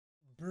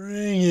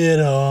Bring it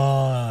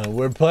on.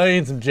 We're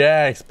playing some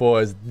Jax,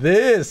 boys.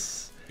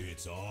 This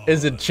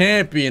is a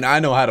champion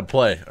I know how to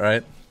play, all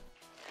right?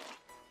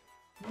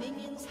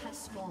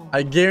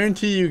 I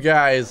guarantee you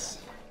guys.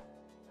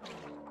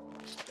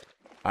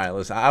 All right,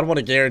 listen, I don't want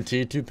to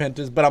guarantee 2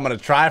 pentas, but I'm going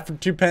to try for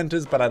 2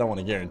 pentas, but I don't want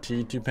to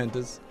guarantee 2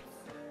 pentas.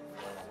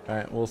 All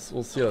right, we'll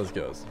see how this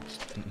goes.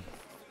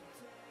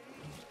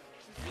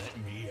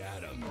 Let me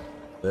at him.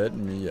 Let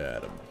me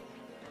at him.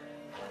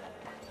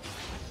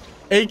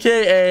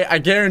 AKA, I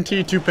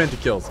guarantee 2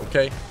 pentakills,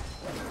 okay?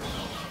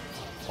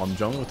 I'm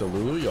jungle with the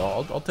Lulu.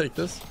 Y'all, I'll take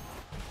this.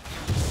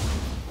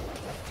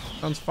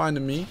 Sounds fine to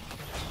me.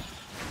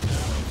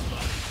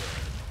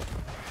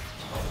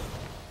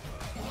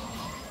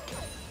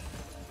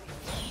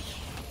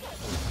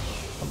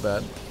 Not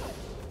bad.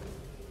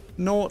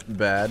 Not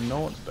bad,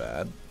 not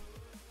bad.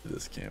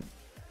 This camp.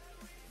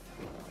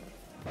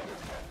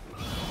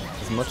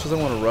 As much as I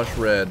want to rush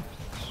red.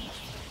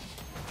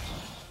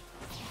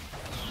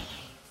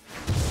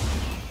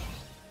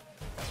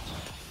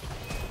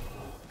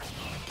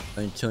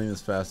 I think killing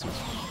this faster is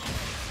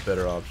a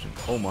better option.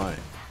 Oh my.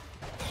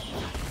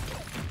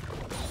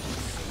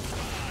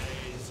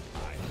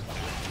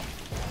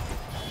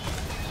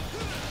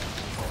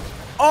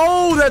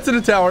 Oh, that's in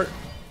a tower.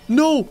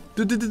 No.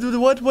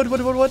 What?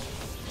 What?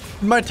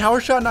 Did my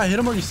tower shot not hit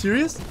him? Are you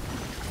serious?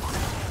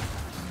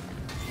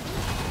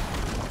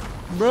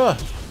 Bruh.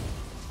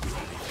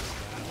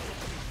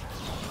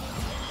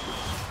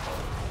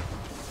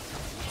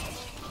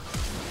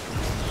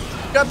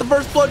 Got the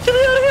first blood. Get me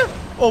out of here.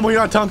 Oh my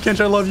god, Tom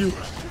Kench, I love you.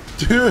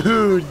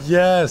 Dude,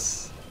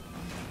 yes.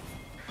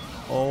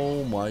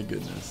 Oh my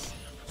goodness.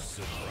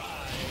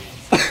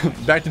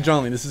 Back to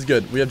jungling. This is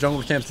good. We have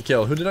jungle camps to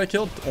kill. Who did I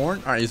kill? Ornn?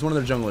 Alright, he's one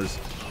of their junglers.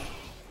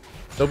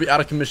 They'll be out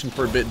of commission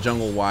for a bit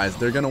jungle-wise.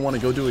 They're going to want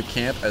to go do a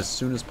camp as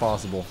soon as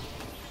possible.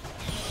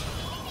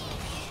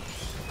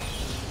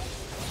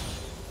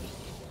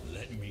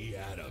 Let me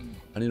at him.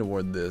 I need to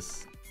ward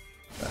this.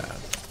 Bad.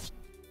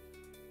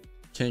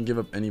 Can't give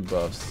up any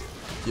buffs.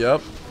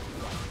 Yep.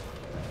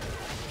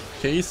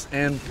 Case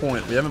and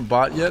point. We haven't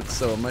bought yet,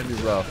 so it might be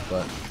rough,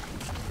 but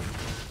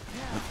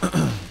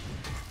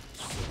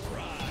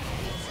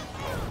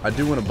I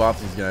do want to bop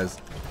these guys.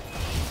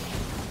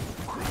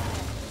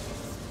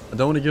 I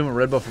don't want to give them a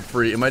red buff for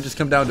free. It might just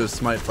come down to a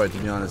smite fight, to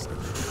be honest.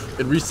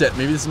 It reset.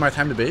 Maybe this is my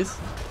time to base?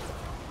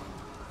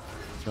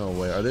 No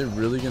way. Are they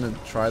really going to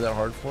try that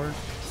hard for it?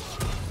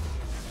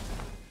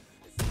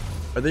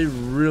 Are they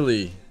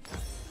really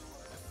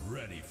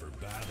ready for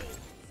battle?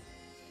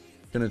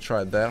 Gonna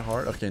try that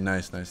hard? Okay,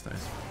 nice.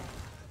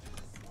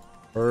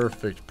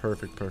 Perfect.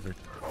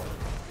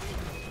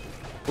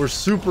 We're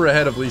super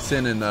ahead of Lee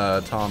Sin and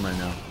Tom right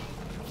now.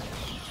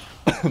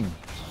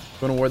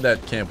 Gonna ward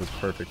that camp was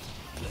perfect.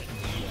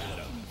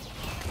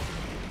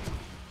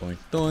 Doink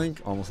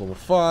doink. Almost level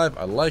 5.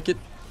 I like it.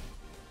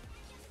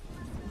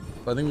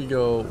 I think we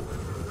go.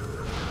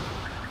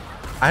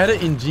 I had an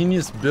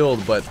ingenious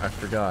build, but I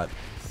forgot.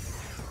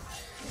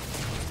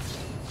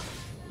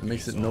 It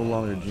makes it no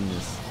longer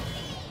genius.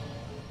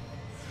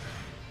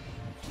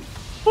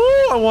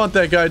 Oh, I want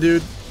that guy,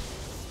 dude.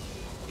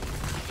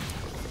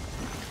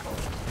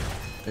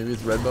 Maybe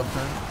it's red buff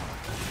time.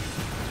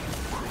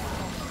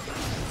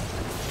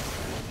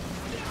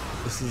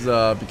 This is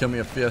becoming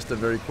a fiesta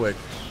very quick.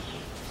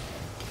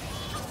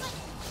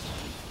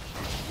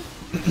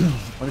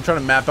 Let me try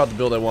to map out the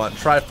build I want.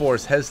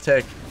 Triforce,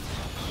 Heztech,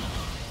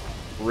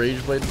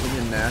 Rageblade,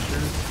 Indian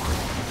Nashers.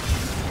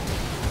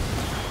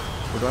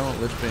 Or do I want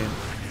Lichbane?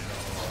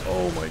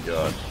 Oh my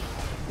god.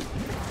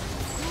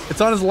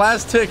 It's on his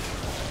last tick.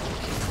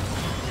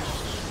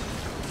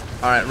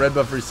 Alright, red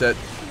buff reset.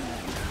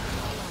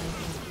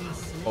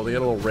 Oh, they got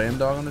a little ram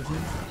dog on the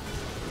team?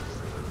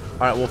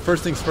 Alright, well,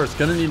 first things first.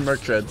 Gonna need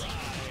Merc Treads.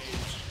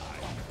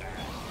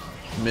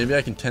 Maybe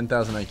I can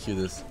 10,000 IQ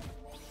this.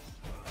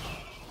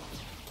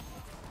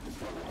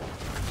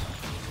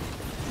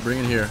 Bring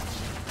it here.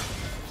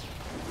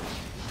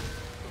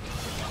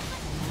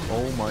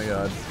 Oh my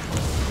god.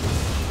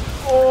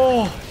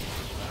 Oh!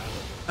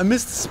 I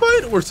missed the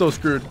smite! We're so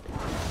screwed.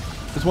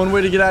 There's one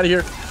way to get out of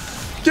here.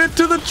 Get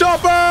to the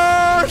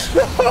chopper!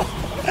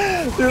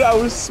 Dude, I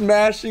was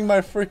smashing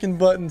my freaking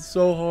button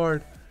so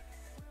hard.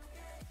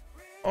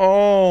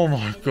 Oh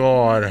my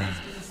god.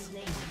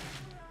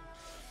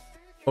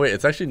 Oh wait,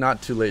 it's actually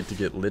not too late to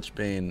get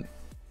Lichbane.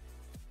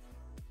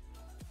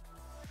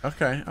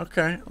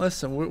 Okay.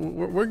 Listen,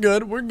 we're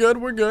good. We're good.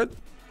 Bring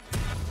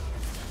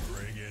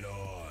it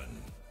on.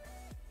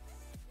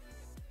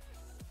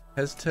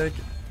 Heztech,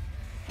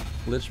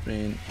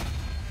 Lichbane.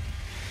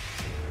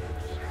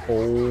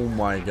 Oh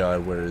my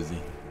god, where is he?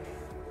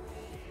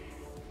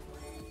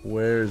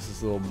 Where is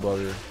this little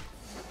bugger?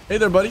 Hey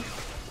there, buddy.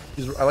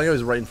 I like how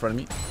he's right in front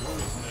of me.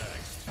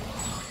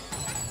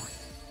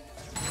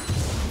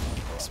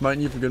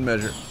 Smiting you for good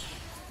measure.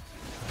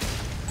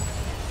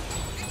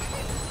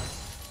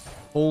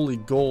 Holy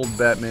gold,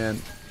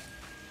 Batman.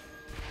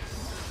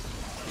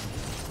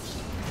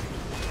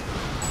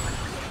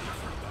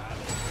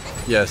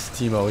 Yes,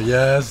 Teemo.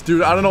 Yes,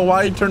 dude. I don't know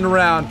why he turned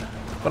around.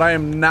 But I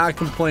am not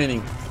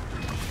complaining.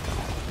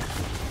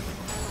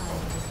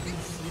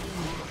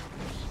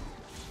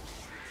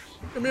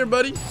 Come here,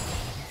 buddy.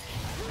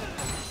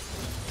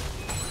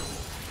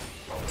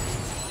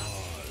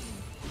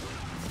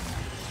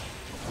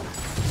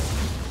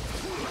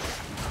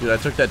 Dude, I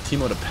took that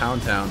Teemo to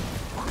Pound Town.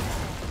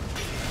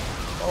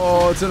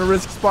 Oh, it's in a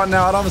risky spot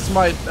now. I don't have a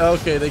smite.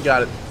 Okay, they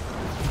got it.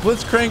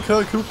 Blitzcrank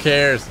hook, who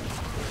cares?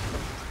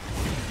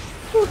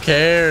 Who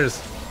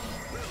cares?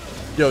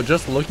 Yo,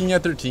 just looking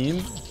at their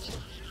team,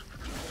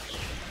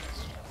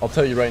 I'll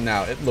tell you right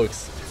now, it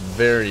looks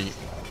very,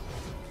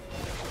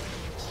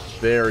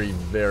 very,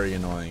 very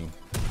annoying.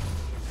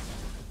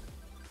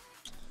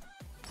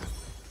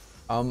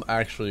 I'm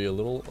actually a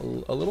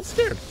little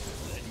scared.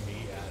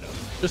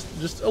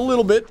 Just a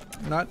little bit,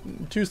 not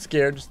too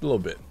scared, just a little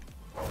bit.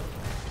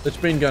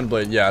 Lichbane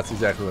Gunblade, yeah, that's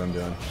exactly what I'm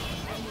doing.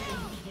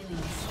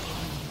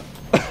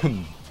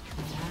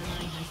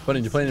 Funny,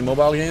 do you play any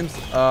mobile games?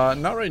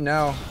 Not right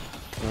now.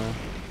 No.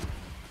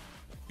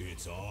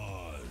 It's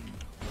on.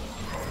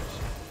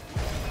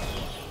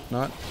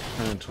 Not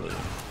currently.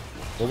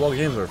 Mobile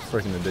games are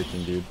freaking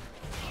addicting, dude.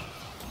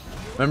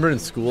 Remember in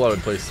school I would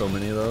play so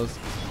many of those?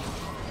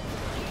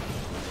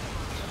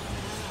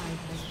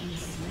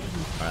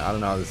 Alright, I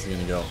don't know how this is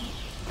gonna go.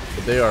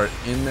 But they are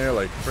in there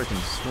like freaking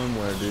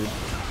swimwear, dude.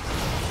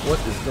 What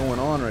is going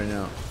on right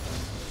now?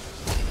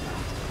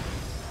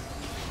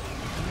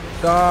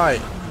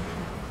 Die!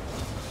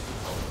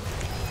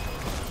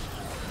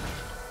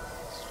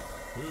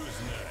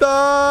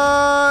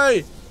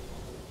 Die!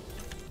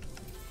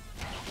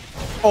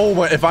 Oh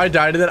my, if I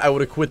died to that, I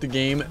would have quit the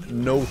game.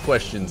 No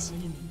questions.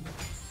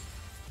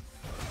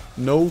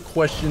 No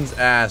questions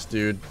asked,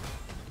 dude.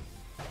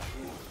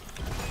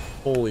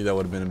 Holy, that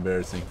would have been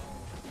embarrassing.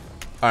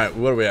 Alright,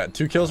 what are we at?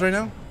 2 kills right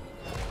now?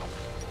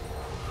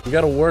 We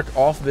gotta work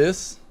off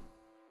this.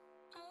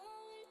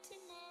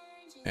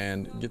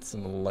 And get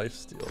some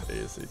lifesteal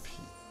ASAP.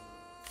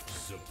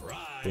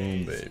 Surprise.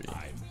 Boom, baby.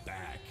 I'm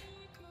back.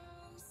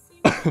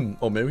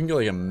 Oh, maybe we can get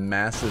like a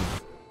massive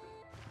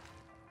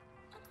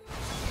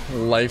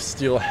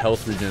lifesteal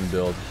health regen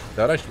build.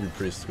 That would actually be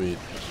pretty sweet.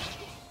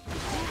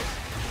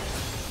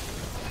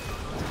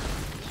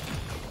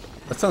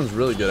 That sounds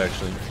really good,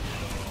 actually.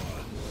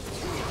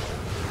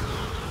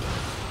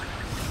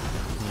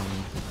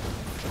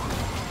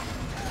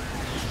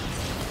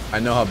 I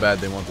know how bad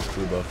they want this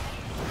blue buff.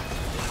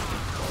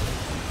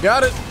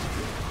 Got it!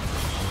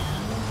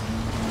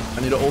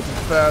 I need to ult it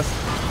fast.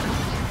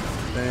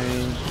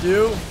 Thank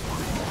you.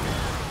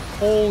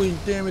 Holy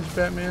damage,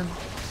 Batman.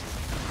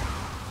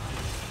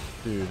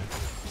 Dude.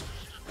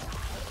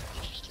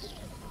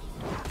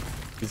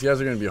 These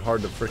guys are going to be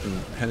hard to freaking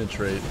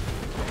penetrate.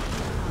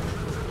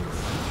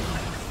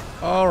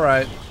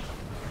 Alright.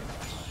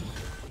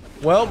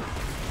 Well,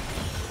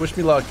 wish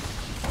me luck.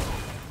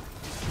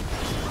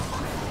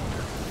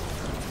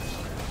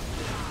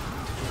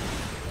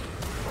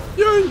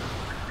 Yay!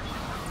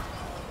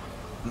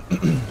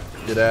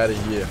 Get out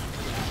of here.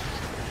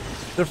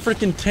 They're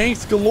freaking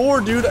tanks galore,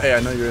 dude. Hey,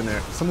 I know you're in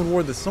there. Someone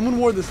ward this. Someone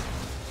ward this.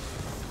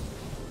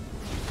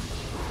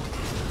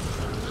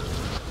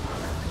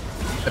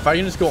 If I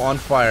can just go on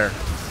fire.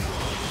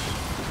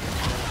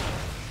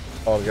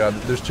 Oh god,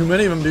 there's too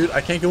many of them, dude.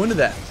 I can't go into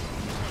that.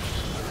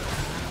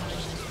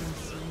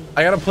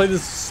 I gotta play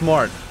this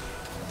smart.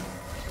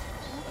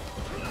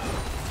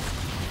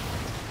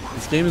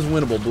 This game is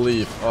winnable,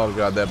 believe. Oh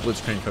god, that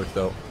Blitzcrank hook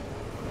though.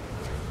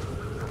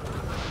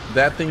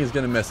 That thing is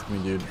gonna mess with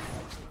me, dude.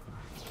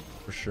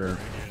 For sure.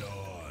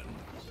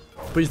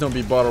 Please don't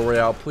be Battle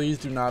Royale. Please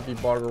do not be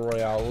Battle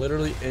Royale.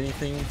 Literally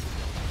anything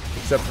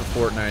except for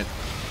Fortnite.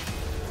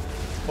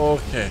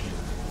 Okay.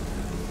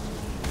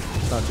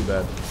 It's not too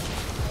bad.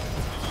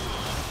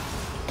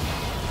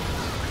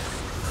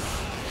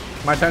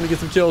 My time to get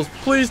some kills.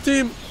 Please,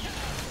 team.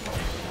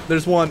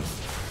 There's one.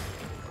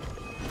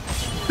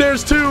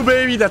 There's 2,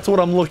 baby. That's what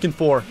I'm looking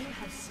for.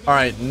 All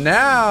right,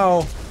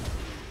 now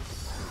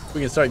we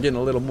can start getting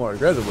a little more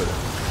aggressive with it.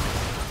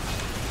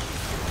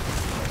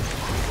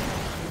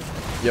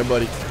 Yeah,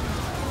 buddy.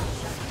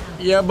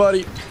 Yeah,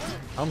 buddy.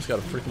 I almost got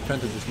a freaking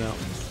penta just now.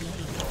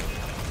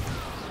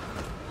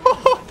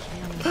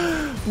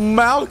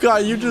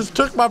 Maokai, you just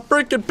took my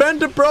freaking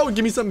penta, bro.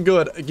 Give me something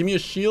good. Give me a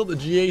shield, a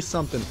GA,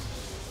 something.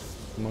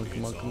 Come on,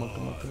 come on, come on,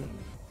 come on, come on.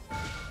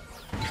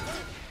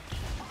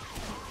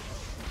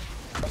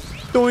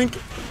 Doink.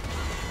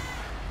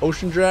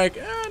 Ocean drag.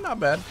 Not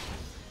bad.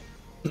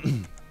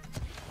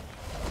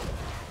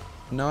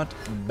 Not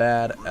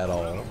bad at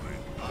all.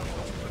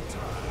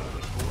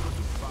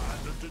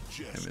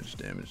 Damage,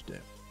 damage,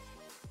 damage.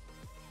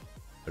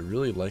 I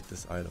really like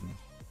this item.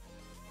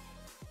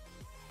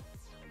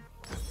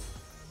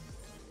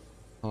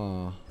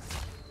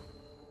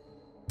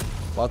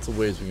 Lots of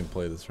ways we can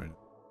play this right now.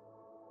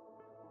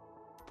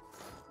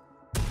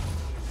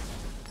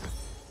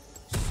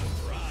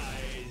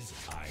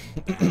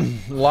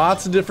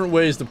 Lots of different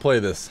ways to play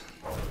this.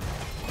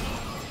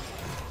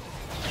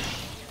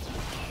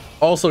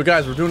 Also,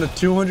 guys, we're doing a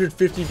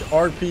 $250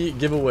 RP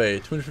giveaway.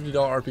 $250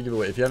 RP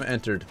giveaway. If you haven't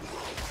entered,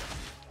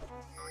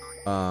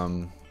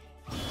 Go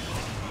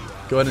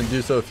ahead and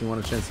do so if you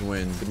want a chance to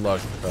win. Good luck,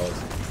 fellas.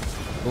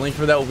 The link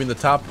for that will be in the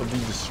top of the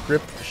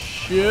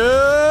description.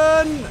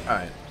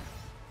 Alright.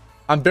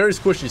 I'm very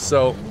squishy,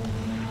 so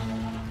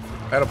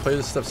I gotta play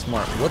this stuff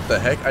smart. What the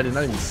heck? I did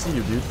not even see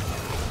you, dude.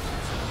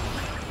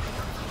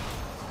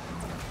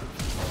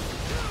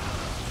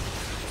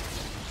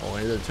 Oh,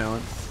 hey there,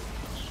 talent.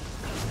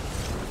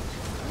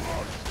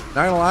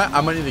 Not gonna lie,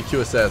 I might need a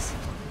QSS.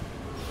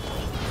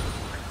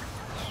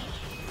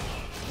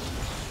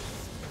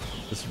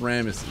 This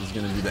ram is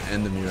gonna be the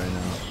end of me right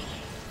now.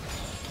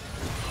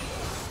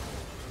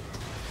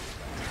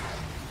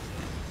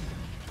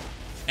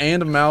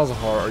 And a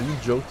Malzahar. Are you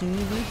joking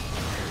me, dude?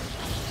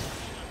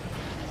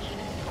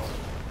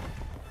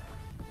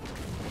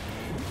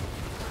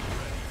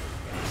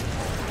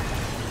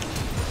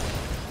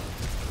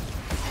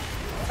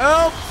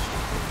 Help!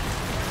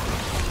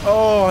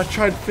 Oh, I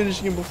tried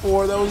finishing him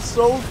before. That was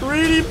so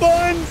greedy,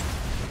 Bun!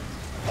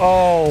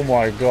 Oh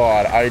my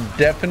god. I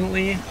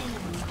definitely,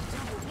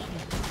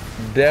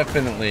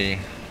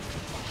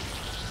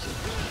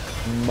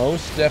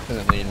 most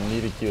definitely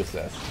need a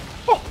QSS.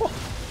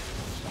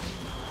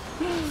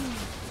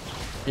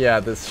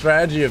 Yeah, the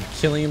strategy of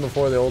killing him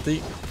before the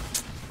ulti,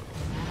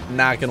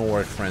 not gonna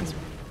work, friends.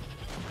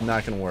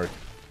 Not gonna work.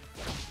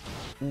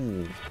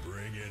 Ooh.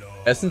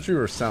 Essence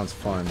Reaver sounds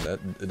fun.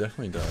 That it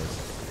definitely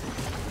does.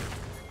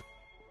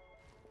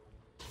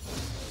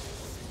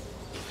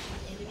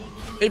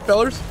 Hey,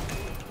 fellers.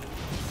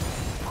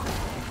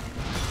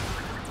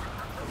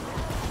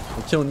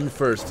 I'm killing you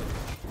first.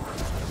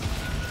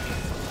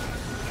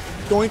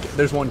 Doink.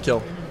 There's one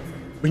kill.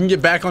 We can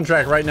get back on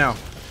track right now.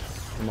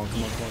 Come on,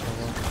 come on, come on,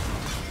 come on.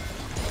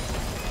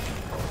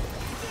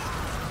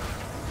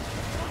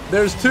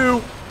 There's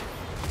two.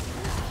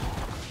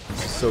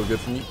 This is so good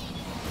for me.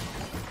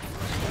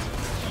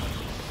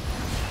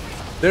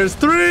 There's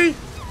three.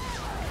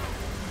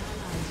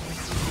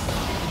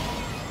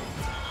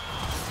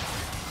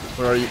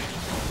 Where are you?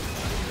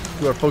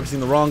 You are focusing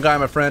the wrong guy,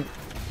 my friend.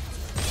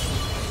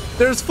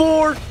 There's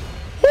four.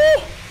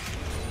 Woo!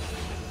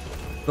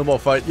 Snowball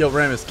fight. Yo,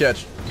 Ramus,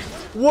 catch.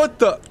 What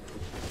the?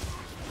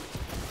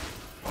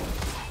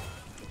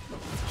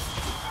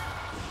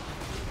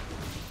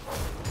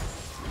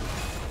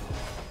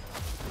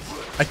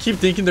 I keep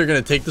thinking they're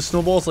gonna take the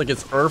snowballs like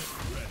it's Earth.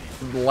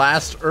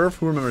 Last Earth?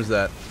 Who remembers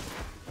that?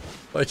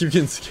 I keep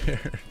getting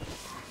scared.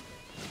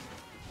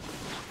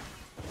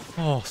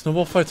 Oh,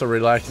 snowball fights are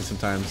relaxing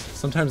sometimes.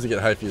 Sometimes they get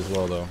hypey as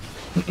well, though.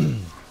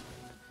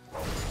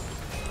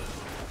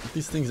 Get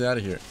these things out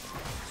of here.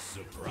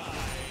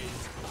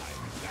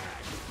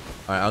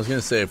 Alright, I was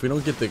gonna say, if we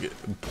don't get the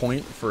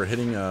point for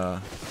hitting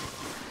Mr.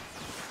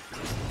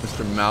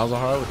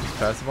 Malzahar with his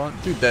passive on,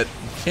 dude, that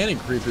cannon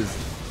creep is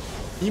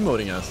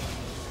emoting us.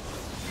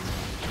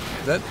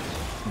 Is that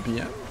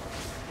BM?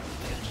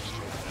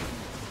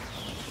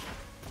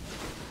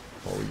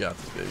 Oh, we got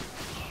this, baby.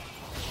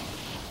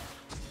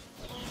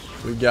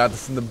 We got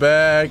this in the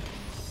bag.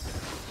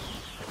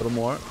 A little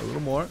more, a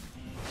little more.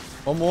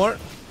 One more.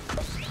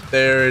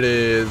 There it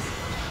is.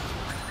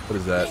 What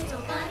is that?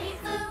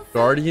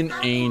 Guardian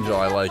Angel,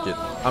 I like it.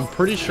 I'm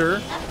pretty sure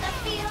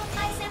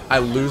I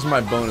lose my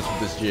bonus with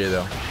this GA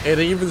though. Hey,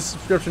 thank you for the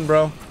subscription,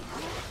 bro.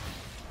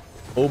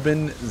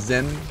 Oben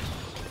Zen.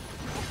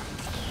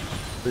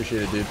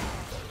 Appreciate it, dude.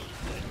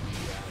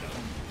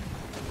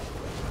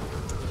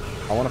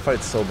 I want to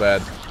fight so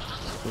bad.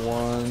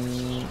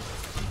 One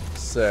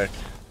sec.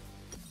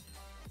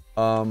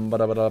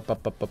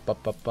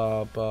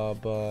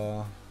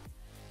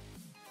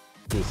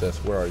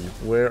 QSS, where are you?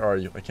 Where are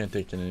you? I can't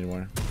take it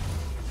anymore.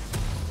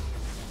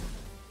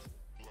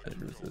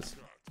 Who's this?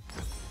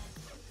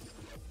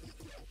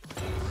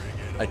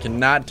 I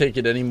cannot take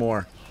it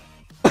anymore.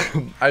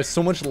 I have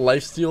so much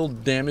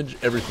lifesteal, damage,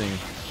 everything.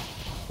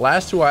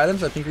 Last two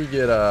items, I think we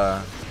get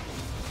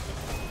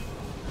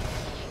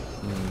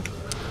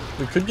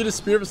we could get a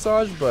Spirit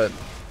Visage, but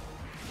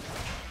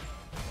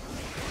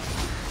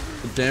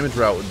the damage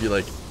route would be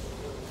like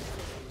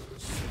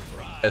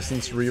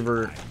Essence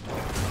Reaver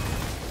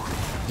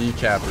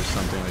Decap or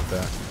something like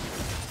that.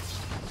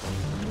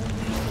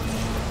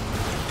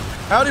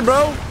 Howdy,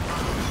 bro!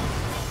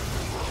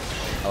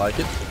 I like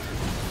it.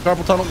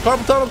 Carpal tunnel,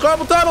 carpal tunnel,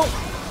 carpal tunnel!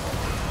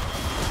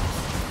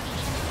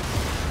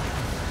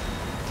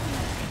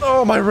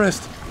 Oh, my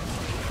wrist!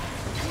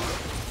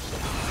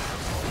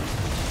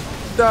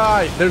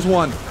 Die! There's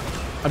one.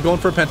 I'm going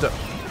for a penta.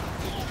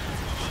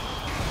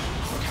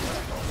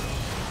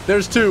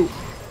 There's two.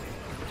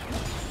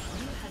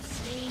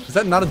 Is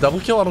that not a double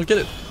kill? I don't get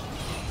it.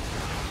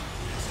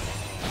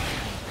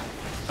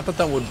 I thought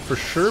that would for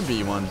sure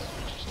be one.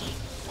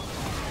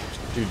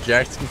 Dude,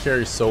 Jax can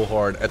carry so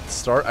hard. At the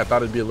start, I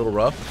thought it'd be a little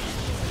rough.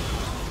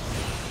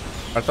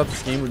 I thought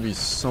this game would be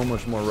so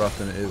much more rough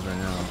than it is right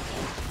now.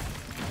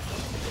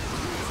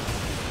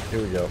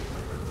 Here we go.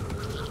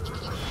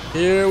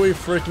 Here we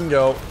freaking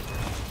go.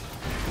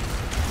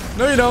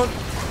 No, you don't.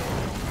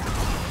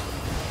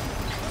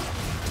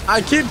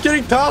 I keep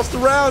getting tossed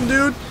around,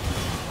 dude.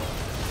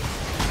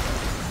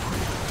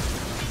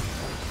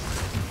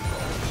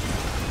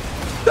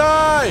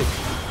 die!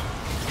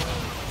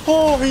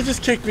 Oh, he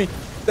just kicked me.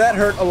 That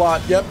hurt a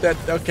lot. Yep,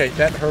 okay,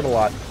 that hurt a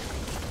lot.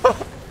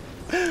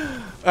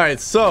 Alright,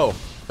 so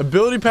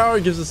ability power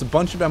gives us a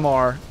bunch of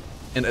MR,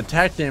 and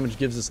attack damage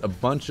gives us a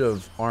bunch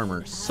of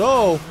armor.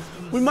 So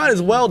we might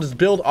as well just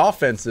build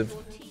offensive,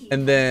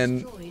 and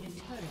then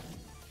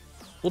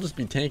we'll just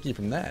be tanky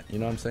from that. You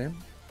know what I'm saying?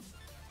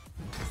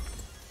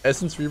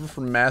 Essence Reaver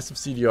for massive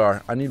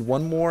CDR. I need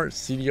one more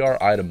CDR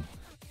item.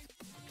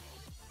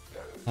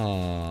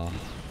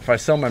 If I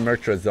sell my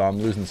merch treads though, I'm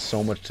losing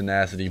so much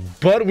tenacity.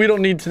 But we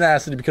don't need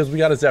tenacity because we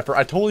got a Zephyr.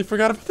 I totally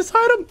forgot about this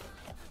item.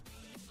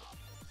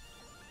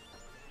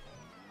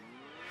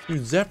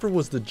 Dude, Zephyr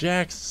was the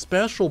Jax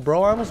special,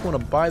 bro. I almost want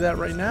to buy that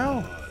right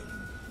now.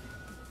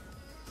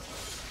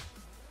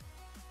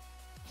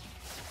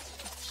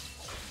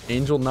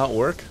 Angel not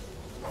work?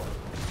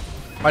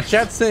 My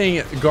chat's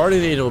saying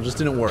Guardian Angel just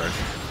didn't work.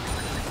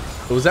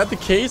 Was that the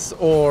case,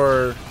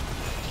 or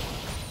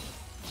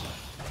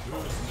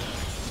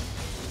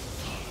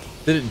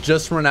did it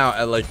just run out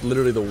at like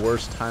literally the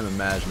worst time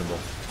imaginable?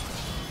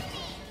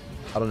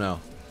 I don't know.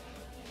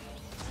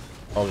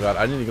 Oh god,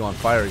 I need to go on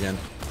fire again.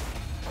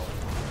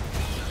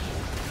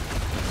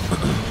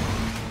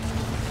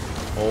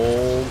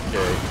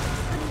 Okay.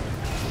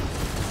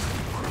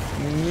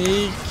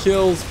 Me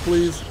kills,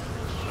 please.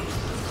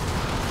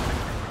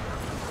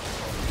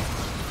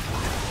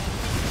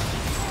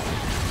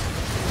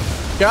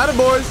 Got it,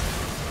 boys.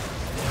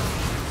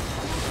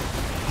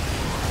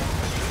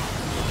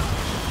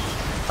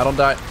 I don't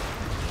die.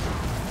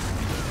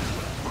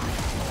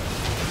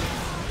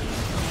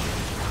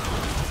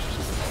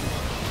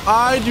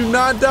 I do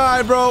not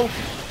die, bro.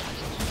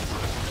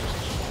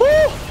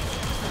 Woo!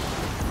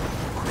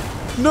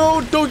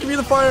 No, don't give me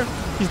the fire.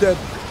 He's dead.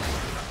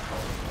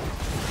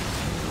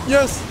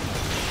 Yes.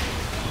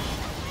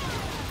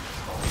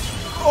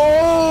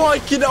 Oh, I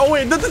can. Oh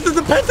wait, the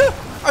penta.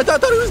 I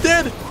thought he was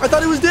dead. I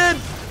thought he was dead.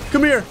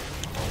 Come here.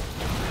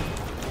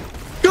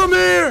 Come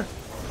here.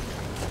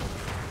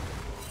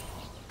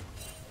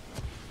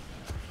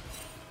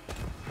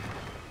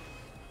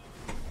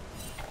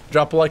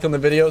 Drop a like on the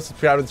video.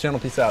 Subscribe to the channel.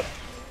 Peace out.